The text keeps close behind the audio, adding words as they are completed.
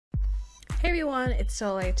Hey everyone, it's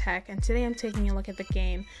SoleilTech, and today I'm taking a look at the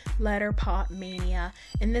game Letter Pop Mania.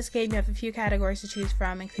 In this game, you have a few categories to choose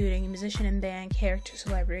from, including musician and band, character,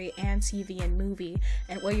 celebrity, and TV and movie.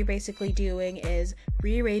 And what you're basically doing is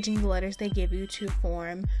rearranging the letters they give you to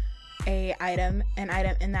form an item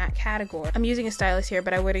in that category. I'm using a stylus here,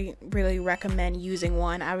 but I wouldn't really recommend using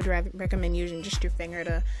one. I would recommend using just your finger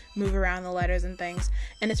to move around the letters and things.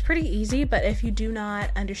 And it's pretty easy, but if you do not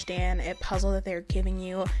understand a puzzle that they're giving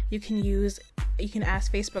you, you can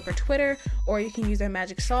ask Facebook or Twitter, or you can use their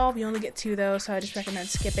magic solve. You only get 2 though, so I just recommend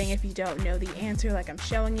skipping if you don't know the answer like I'm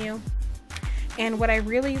showing you. And what I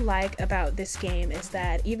really like about this game is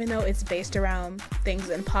that even though it's based around things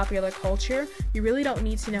in popular culture, you really don't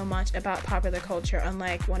need to know much about popular culture,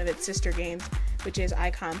 unlike one of its sister games, which is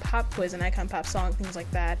Icon Pop Quiz and Icon Pop Song, things like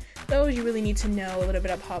that. Those you really need to know a little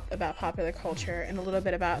bit about popular culture and a little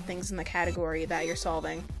bit about things in the category that you're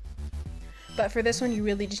solving. But for this one, you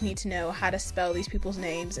really just need to know how to spell these people's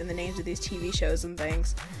names and the names of these TV shows and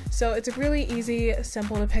things. So it's a really easy,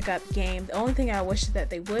 simple to pick up game. The only thing I wish that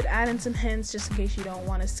they would add in some hints, just in case you don't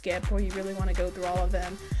want to skip or you really want to go through all of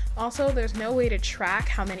them. Also, there's no way to track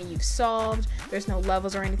how many you've solved. There's no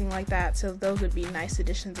levels or anything like that, so those would be nice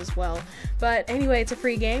additions as well. But anyway, it's a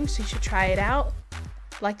free game, so you should try it out.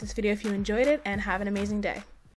 Like this video if you enjoyed it, and have an amazing day.